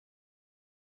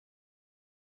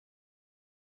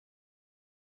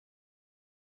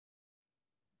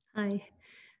Hi.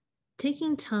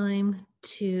 Taking time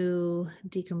to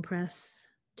decompress,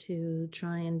 to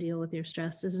try and deal with your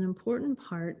stress is an important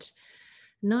part,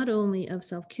 not only of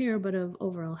self care, but of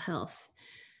overall health.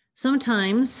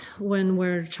 Sometimes when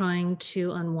we're trying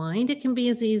to unwind, it can be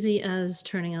as easy as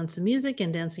turning on some music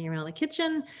and dancing around the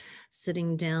kitchen,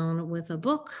 sitting down with a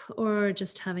book, or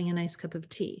just having a nice cup of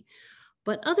tea.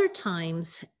 But other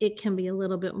times it can be a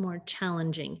little bit more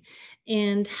challenging.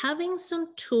 And having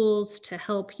some tools to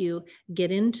help you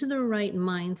get into the right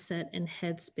mindset and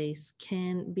headspace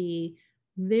can be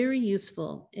very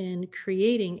useful in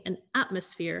creating an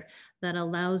atmosphere that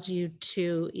allows you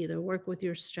to either work with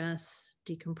your stress,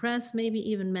 decompress, maybe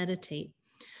even meditate.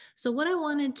 So, what I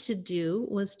wanted to do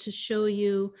was to show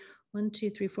you one, two,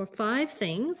 three, four, five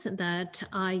things that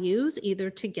I use either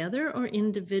together or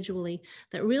individually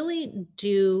that really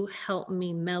do help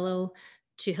me mellow,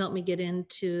 to help me get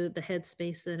into the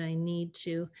headspace that I need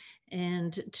to,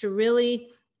 and to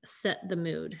really set the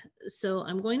mood. So,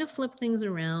 I'm going to flip things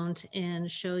around and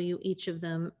show you each of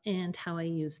them and how I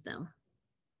use them.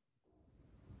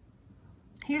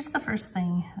 Here's the first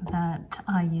thing that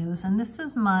I use, and this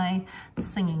is my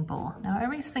singing bowl. Now,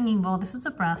 every singing bowl, this is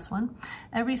a brass one,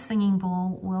 every singing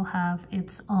bowl will have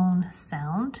its own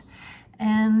sound.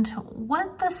 And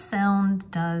what the sound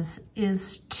does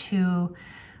is to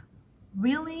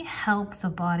really help the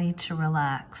body to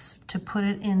relax, to put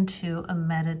it into a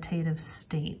meditative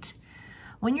state.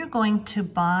 When you're going to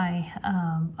buy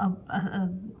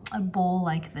a bowl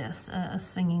like this, a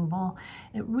singing bowl,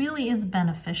 it really is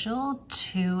beneficial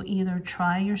to either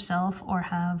try yourself or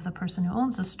have the person who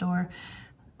owns the store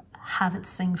have it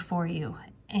sing for you.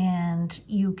 And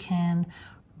you can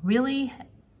really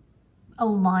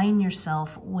align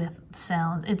yourself with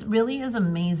sounds. It really is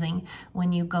amazing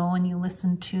when you go and you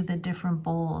listen to the different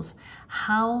bowls,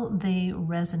 how they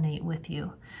resonate with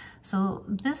you. So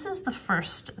this is the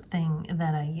first thing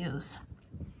that I use.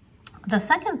 The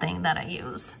second thing that I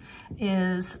use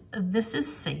is, this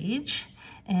is sage,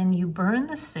 and you burn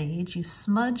the sage, you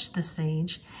smudge the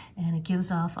sage, and it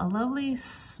gives off a lovely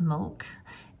smoke,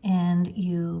 and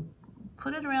you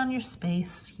put it around your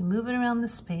space, you move it around the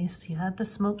space, you add the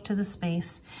smoke to the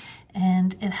space,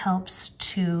 and it helps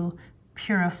to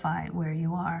purify where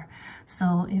you are.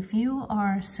 So if you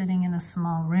are sitting in a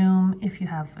small room, if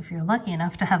you're lucky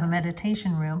enough to have a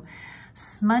meditation room,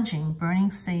 smudging,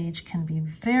 burning sage can be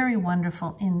very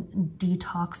wonderful in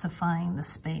detoxifying the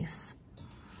space.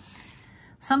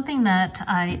 Something that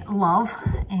I love,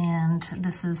 and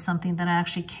this is something that I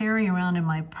actually carry around in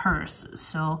my purse.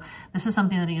 So this is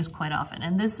something that I use quite often.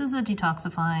 And this is a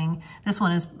detoxifying, this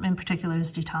one is in particular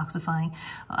is detoxifying.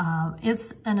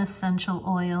 It's an essential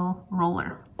oil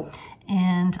roller.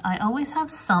 And I always have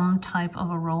some type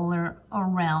of a roller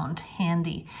around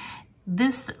handy.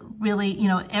 This really,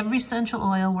 every essential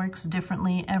oil works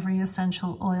differently. Every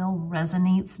essential oil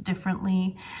resonates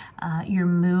differently. Your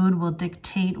mood will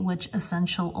dictate which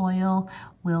essential oil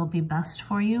will be best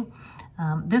for you.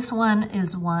 This one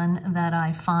is one that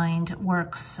I find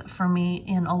works for me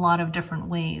in a lot of different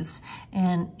ways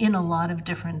and in a lot of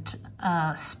different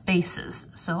spaces.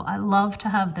 So I love to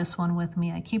have this one with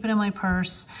me. I keep it in my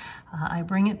purse. I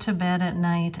bring it to bed at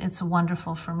night. It's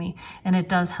wonderful for me, and it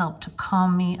does help to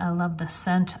calm me. I love the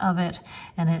scent of it,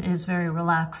 and it is very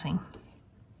relaxing.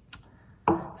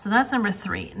 So that's number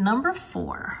 3. Number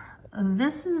 4,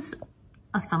 this is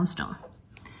a thumbstone.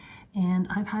 And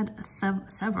I've had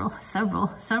several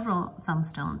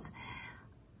thumbstones.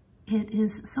 It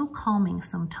is so calming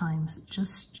sometimes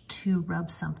just to rub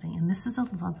something. And this is a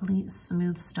lovely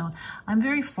smooth stone. I'm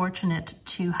very fortunate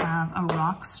to have a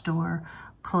rock store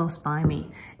close by me.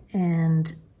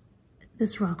 And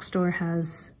this rock store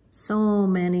has so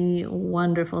many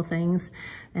wonderful things,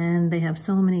 and they have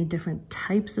so many different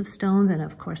types of stones, and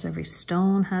of course every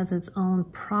stone has its own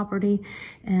property,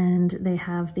 and they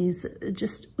have these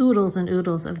just oodles and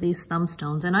oodles of these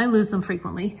thumbstones, and I lose them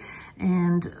frequently.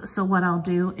 And so what I'll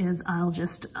do is I'll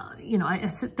just I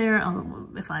sit there,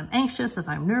 if I'm anxious, if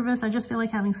I'm nervous, I just feel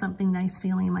like having something nice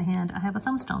feeling in my hand, I have a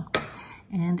thumbstone.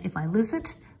 And if I lose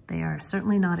it, they are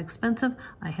certainly not expensive,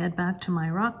 I head back to my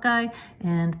rock guy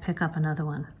and pick up another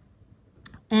one.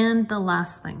 And the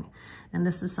last thing, and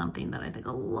this is something that I think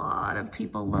a lot of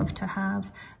people love to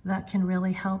have, that can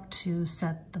really help to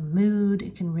set the mood.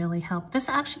 It can really help.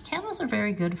 Candles are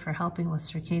very good for helping with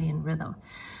circadian rhythm.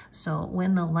 So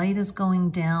when the light is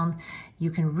going down,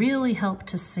 you can really help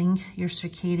to sync your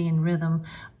circadian rhythm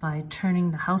by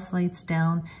turning the house lights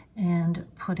down and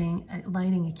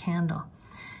lighting a candle.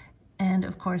 And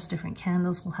of course, different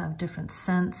candles will have different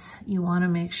scents. You want to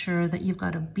make sure that you've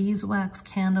got a beeswax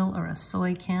candle or a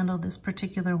soy candle. This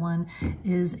particular one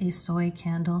is a soy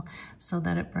candle so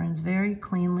that it burns very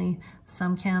cleanly.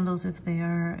 Some candles, if they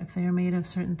are made of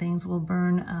certain things, will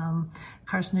burn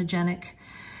carcinogenic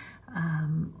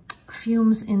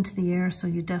fumes into the air, so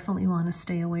you definitely want to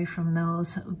stay away from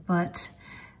those. But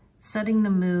setting the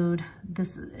mood,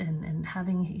 and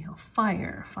having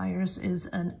fires is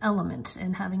an element,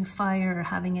 and having fire,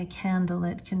 having a candle,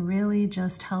 it can really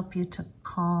just help you to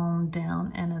calm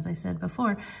down. And as I said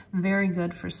before, very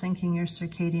good for syncing your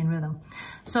circadian rhythm.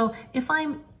 So if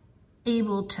I'm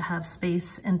able to have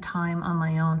space and time on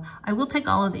my own, I will take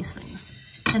all of these things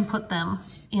and put them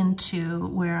into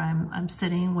where I'm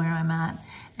sitting, where I'm at,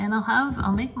 and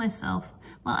I'll make myself,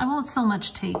 well, I won't so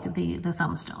much take the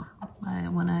thumbstone.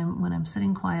 When I'm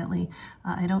sitting quietly,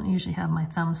 I don't usually have my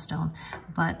thumbstone,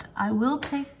 but I will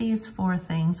take these 4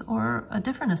 things or a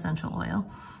different essential oil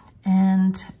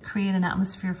and create an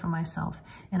atmosphere for myself.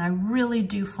 And I really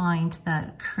do find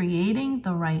that creating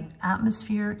the right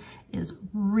atmosphere is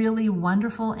really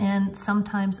wonderful and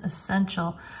sometimes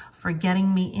essential for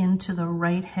getting me into the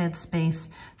right headspace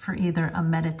for either a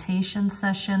meditation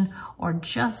session or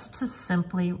just to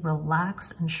simply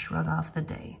relax and shrug off the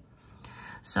day.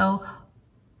 So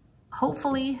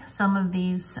hopefully some of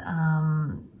these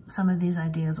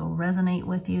ideas will resonate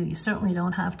with you. You certainly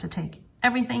don't have to take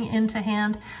everything into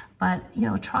hand, but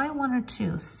try 1 or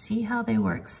 2, see how they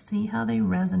work, see how they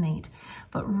resonate,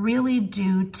 but really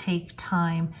do take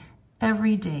time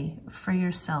every day for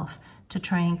yourself to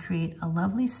try and create a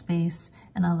lovely space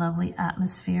and a lovely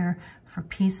atmosphere for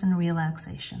peace and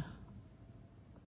relaxation.